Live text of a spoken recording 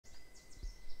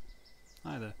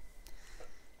Hi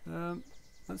there.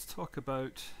 Let's talk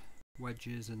about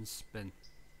wedges and spin.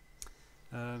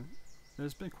 Um,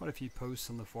 there's been quite a few posts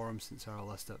on the forum since our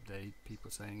last update. People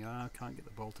saying, I can't get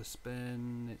the ball to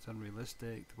spin, it's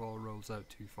unrealistic, the ball rolls out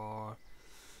too far,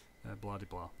 blah de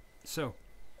blah. So,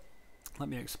 let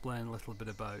me explain a little bit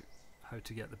about how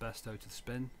to get the best out of the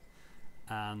spin,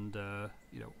 and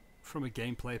from a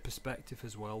gameplay perspective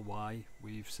as well, why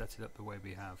we've set it up the way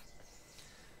we have.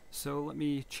 So let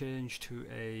me change to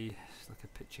like a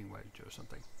pitching wedge or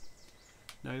something.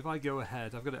 Now if I go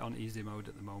ahead, I've got it on easy mode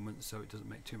at the moment, so it doesn't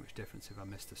make too much difference if I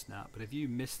miss the snap. But if you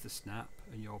miss the snap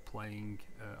and you're playing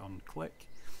on click,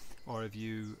 or if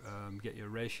you get your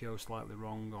ratio slightly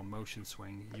wrong on motion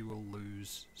swing, you will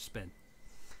lose spin.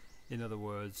 In other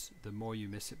words, the more you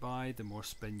miss it by, the more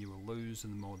spin you will lose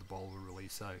and the more the ball will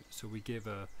release out. So we give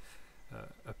a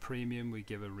premium, we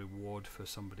give a reward for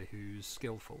somebody who's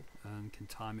skillful and can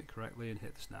time it correctly and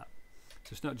hit the snap.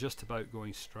 So it's not just about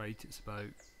going straight, it's about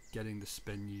getting the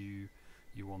spin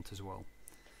you want as well.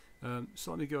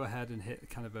 So let me go ahead and hit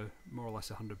kind of a more or less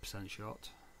 100% shot.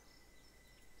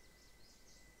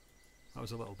 That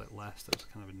was a little bit less, that was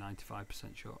kind of a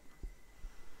 95% shot.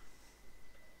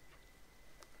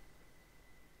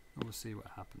 And we'll see what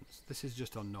happens. This is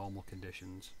just on normal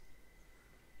conditions,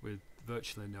 with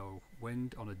virtually no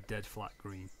wind on a dead flat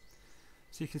green.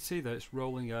 So you can see that it's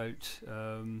rolling out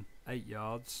 8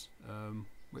 yards,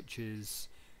 which is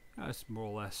it's more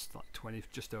or less like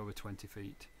just over 20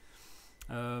 feet,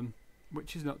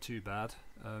 which is not too bad,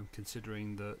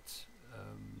 considering that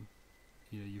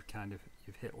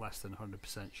you've hit less than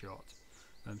 100% shot.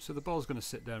 So the ball's going to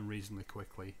sit down reasonably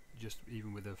quickly, just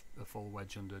even with a full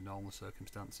wedge under normal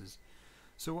circumstances.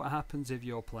 So what happens if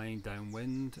you're playing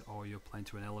downwind, or you're playing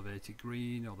to an elevated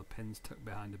green, or the pin's tucked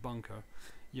behind a bunker?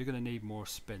 You're going to need more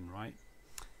spin, right?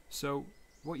 So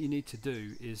what you need to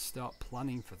do is start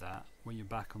planning for that when you're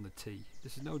back on the tee.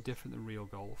 This is no different than real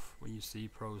golf. When you see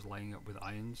pros laying up with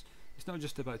irons, it's not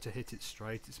just about to hit it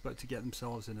straight, it's about to get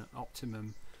themselves in an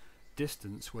optimum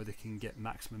distance where they can get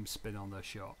maximum spin on their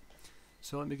shot.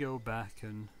 So let me go back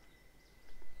and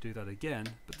do that again,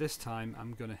 but this time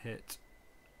I'm going to hit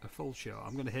a full shot.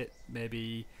 I'm going to hit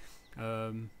maybe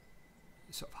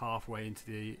sort of halfway into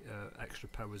the extra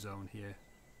power zone here.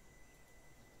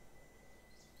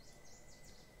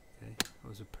 Okay, that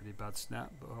was a pretty bad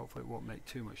snap, but hopefully it won't make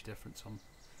too much difference on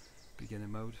beginner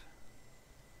mode.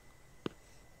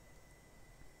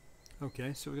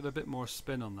 Okay, so we've got a bit more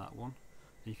spin on that one.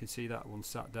 You can see that one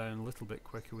sat down a little bit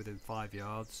quicker within 5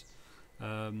 yards.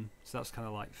 So that's kind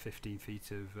of like 15 feet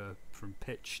of from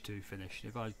pitch to finish.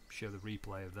 If I show the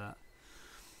replay of that,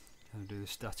 I'll do the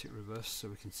static reverse so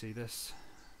we can see this.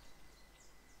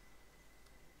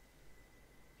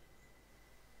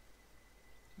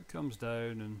 It comes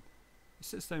down and it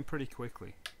sits down pretty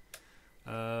quickly.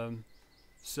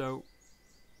 So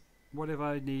what if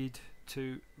I need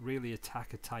to really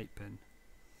attack a tight pin?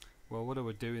 Well, what I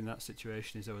would do in that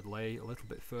situation is I would lay a little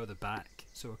bit further back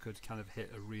so I could kind of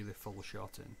hit a really full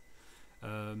shot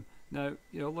in. Now,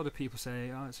 a lot of people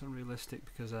say, oh, it's unrealistic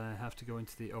because I have to go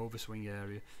into the overswing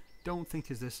area. Don't think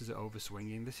of this as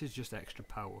overswinging, this is just extra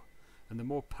power. And the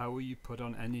more power you put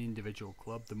on any individual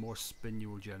club, the more spin you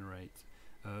will generate.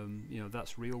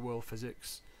 That's real world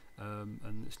physics,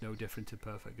 and it's no different to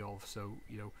perfect golf. So,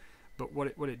 but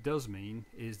what it does mean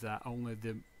is that only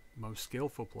the most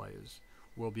skillful players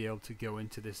will be able to go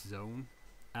into this zone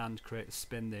and create a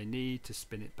spin they need to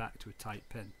spin it back to a tight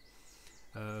pin.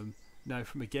 Now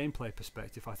from a gameplay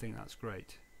perspective, I think that's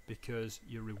great because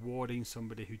you're rewarding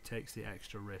somebody who takes the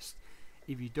extra risk.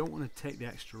 If you don't want to take the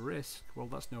extra risk, well,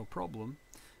 that's no problem,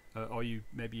 or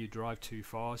maybe you drive too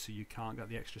far so you can't get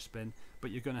the extra spin,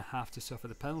 but you're going to have to suffer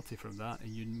the penalty from that,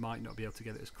 and you might not be able to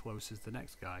get it as close as the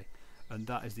next guy. And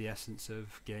that is the essence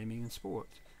of gaming and sport.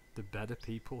 The better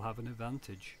people have an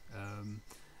advantage,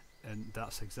 and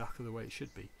that's exactly the way it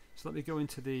should be. So let me go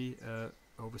into the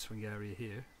overswing area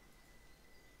here.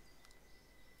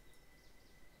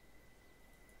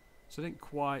 So I didn't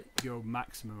quite go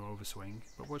maximum overswing,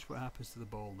 but watch what happens to the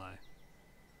ball now.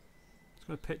 It's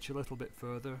going to pitch a little bit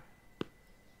further,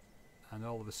 and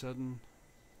all of a sudden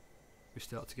we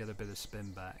start to get a bit of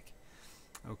spin back.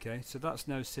 Okay, so that's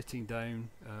now sitting down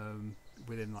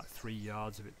within like 3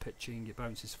 yards of it pitching. It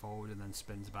bounces forward and then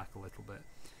spins back a little bit.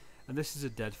 And this is a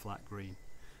dead flat green.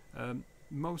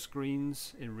 Most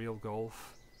greens in real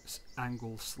golf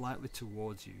angle slightly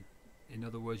towards you. In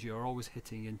other words, you're always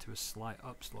hitting into a slight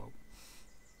upslope.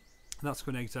 That's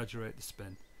going to exaggerate the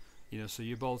spin. So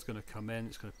your ball's going to come in,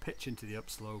 it's going to pitch into the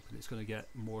upslope, and it's going to get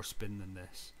more spin than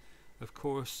this. Of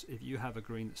course, if you have a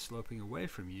green that's sloping away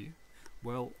from you,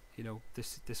 well, you know,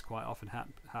 this quite often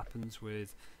happens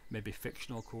with maybe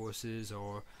fictional courses,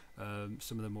 or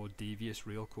some of the more devious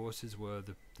real courses where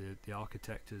the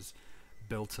architect has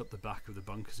built up the back of the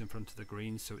bunkers in front of the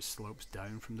green so it slopes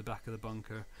down from the back of the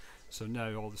bunker. So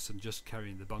now all of a sudden just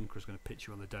carrying the bunker is going to pitch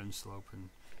you on the downslope and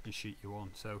shoot you on.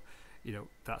 So, you know,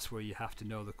 that's where you have to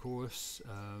know the course.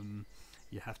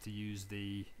 You have to use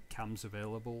the cams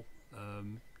available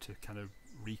to kind of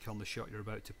recon the shot you're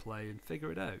about to play and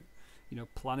figure it out. You know,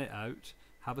 plan it out,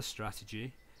 have a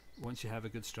strategy. Once you have a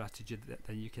good strategy,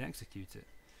 then you can execute it.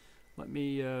 Let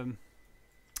me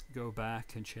go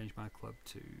back and change my club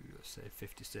to, let's say,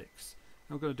 56.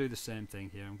 I'm going to do the same thing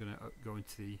here. I'm going to go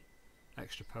into the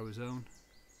extra power zone.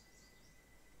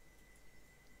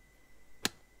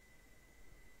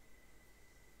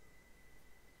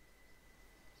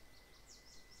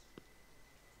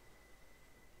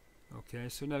 Okay,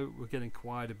 so now we're getting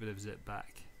quite a bit of zip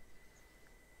back.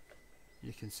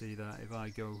 You can see that if I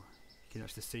go, you can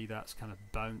actually see that's kind of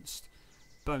bounced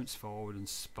forward and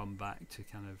spun back to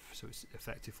kind of, so it's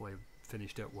effectively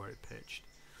finished up where it pitched.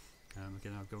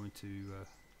 Again, I'll go into,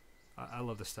 I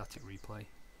love the static replay,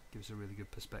 gives a really good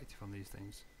perspective on these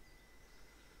things.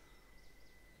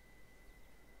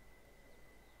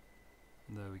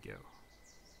 And there we go.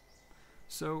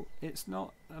 So it's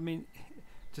not, I mean,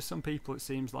 to some people it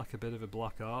seems like a bit of a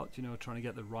black art, you know, trying to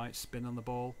get the right spin on the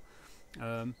ball.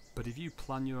 But if you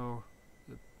plan your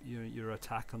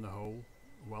attack on the hole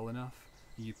well enough,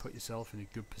 you put yourself in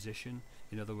a good position.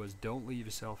 In other words, don't leave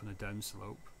yourself in a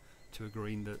downslope to a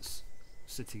green that's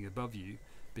sitting above you,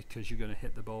 because you're going to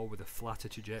hit the ball with a flatter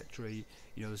trajectory.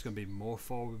 You know, there's going to be more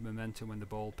forward momentum when the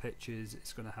ball pitches.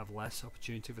 It's going to have less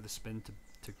opportunity for the spin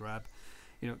to grab.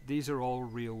 You know, these are all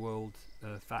real world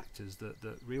factors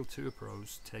that real tour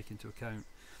pros take into account.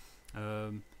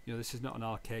 You know, this is not an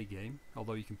arcade game,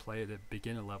 although you can play at a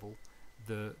beginner level.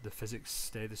 The physics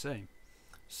stay the same.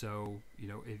 So, you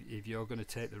know, if you're going to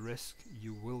take the risk,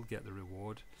 you will get the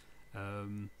reward.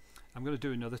 I'm going to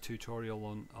do another tutorial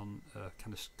on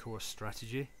kind of course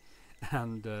strategy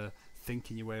and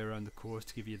thinking your way around the course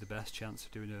to give you the best chance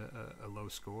of doing a low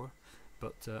score.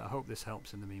 But I hope this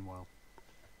helps in the meanwhile.